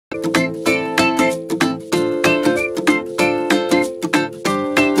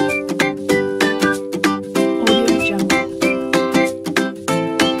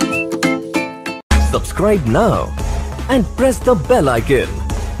subscribe now and press the bell icon.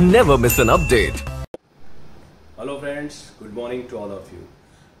 Never miss an update. Hello friends, good morning to all of you.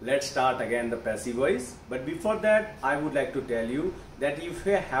 Let's start again the passive voice. But before that, I would like to tell you that if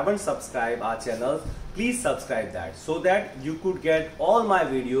you haven't subscribed our channel, please subscribe that so that you could get all my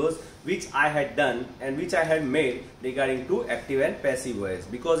videos which I had done and which I had made regarding to active and passive voice.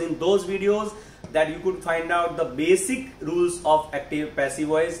 Because in those videos that you could find out the basic rules of active passive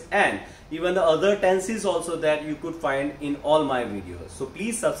voice and even the other tenses also that you could find in all my videos. So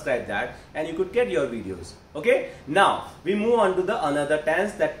please subscribe that and you could get your videos. Okay, now we move on to the another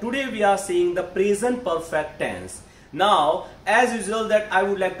tense that today we are seeing the present perfect tense. Now as usual that I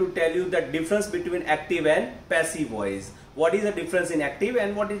would like to tell you the difference between active and passive voice. What is the difference in active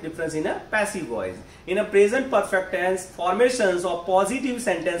and what is the difference in a passive voice? In a present perfect tense, formations of positive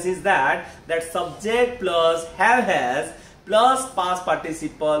sentences that subject plus have has plus past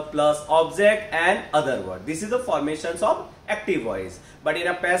participle plus object and other word. This is the formations of active voice. But in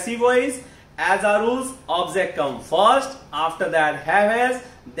a passive voice, as our rules, object come first, after that have has,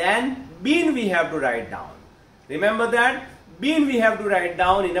 then been we have to write down. Remember that? Been we have to write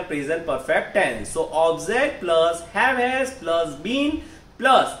down in a present perfect tense. So object plus have has plus been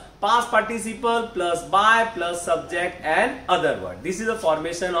plus past participle plus by plus subject and other word. This is a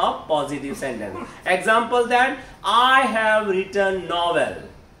formation of positive sentence. Example that I have written novel.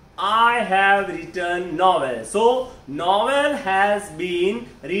 I have written novel. So novel has been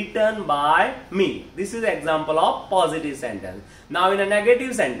written by me. This is an example of positive sentence. Now in a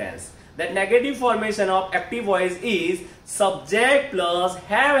negative sentence, that negative formation of active voice is subject plus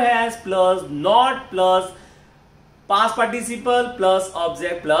have has plus not plus past participle plus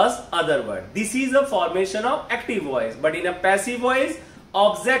object plus other word. This is a formation of active voice. But in a passive voice,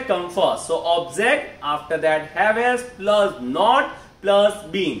 object comes first. So object, after that have has plus not plus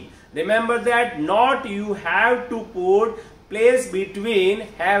been. Remember that not you have to put place between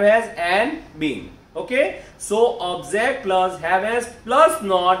have has and been. Okay, so object plus have has plus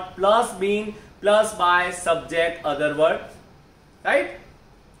not plus been plus by subject other word, right?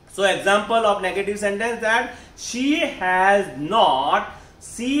 So example of negative sentence that she has not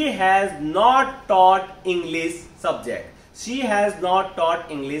taught English subject. She has not taught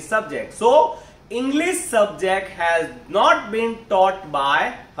English subject. So English subject has not been taught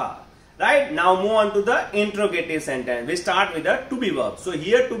by her. Right, now move on to the interrogative sentence. We start with the to be verb. So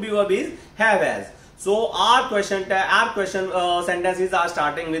here to be verb is have has. So our question sentences are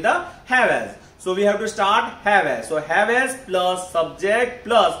starting with the have has. So we have to start have has. So have has plus subject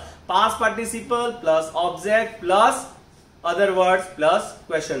plus past participle plus object plus other words plus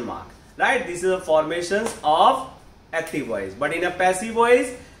question mark. Right, this is the formations of active voice. But in a passive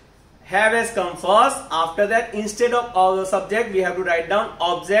voice, have has come first, after that instead of the subject we have to write down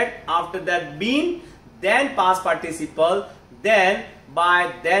object, after that been, then past participle, then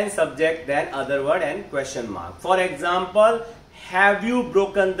by, then subject, then other word and question mark. For example, have you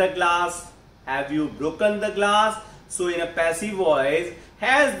broken the glass? Have you broken the glass? So in a passive voice,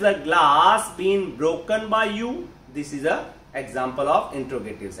 has the glass been broken by you? This is a example of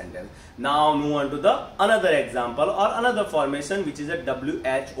interrogative sentence. Now move on to the another example or another formation which is a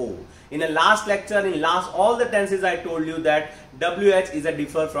WHO. In the last lecture, in last all the tenses I told you that WH is a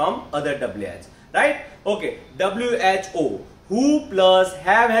differ from other WH, right? Okay, WHO, who plus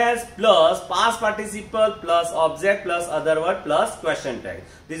have has plus past participle plus object plus other word plus question tag.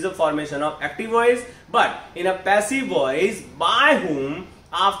 This is a formation of active voice. But in a passive voice, by whom,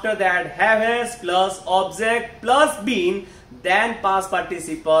 after that have has plus object plus been, then past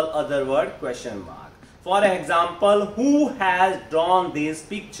participle other word question mark. For example, who has drawn this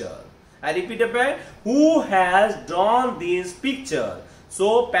picture? I repeat a bit, who has drawn this picture?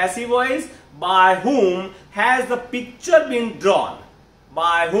 So passive voice, by whom has the picture been drawn?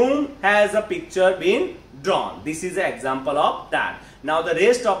 By whom has the picture been drawn? This is an example of that. Now the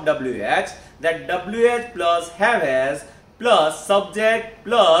rest of WH, that WH plus have has plus subject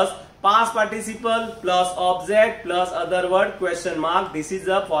plus past participle plus object plus other word question mark. This is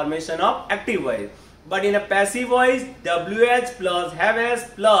the formation of active voice. But in a passive voice, WH plus have has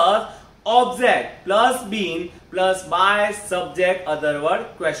plus object plus been plus by subject other word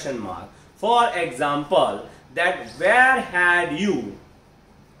question mark. For example, that where had you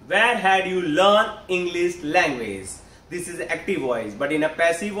learned English language? This is active voice. But in a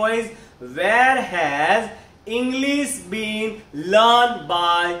passive voice, where has English been learned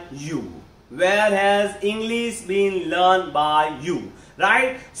by you? Where has English been learned by you?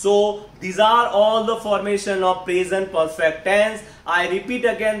 right? So these are all the formation of present perfect tense. I repeat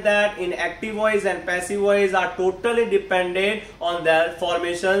again that in active voice and passive voice are totally dependent on their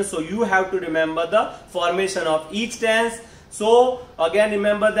formation. So you have to remember the formation of each tense. So again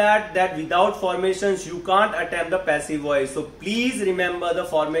remember that without formations you can't attempt the passive voice. So please remember the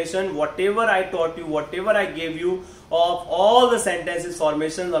formation, whatever I taught you, whatever I gave you of all the sentences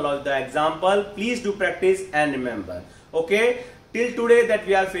formations along the example, please do practice and remember. Okay, till today that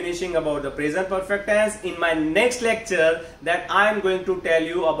we are finishing about the present perfect tense. In my next lecture that I am going to tell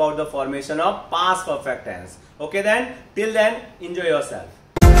you about the formation of past perfect tense. Okay then, till then enjoy yourself.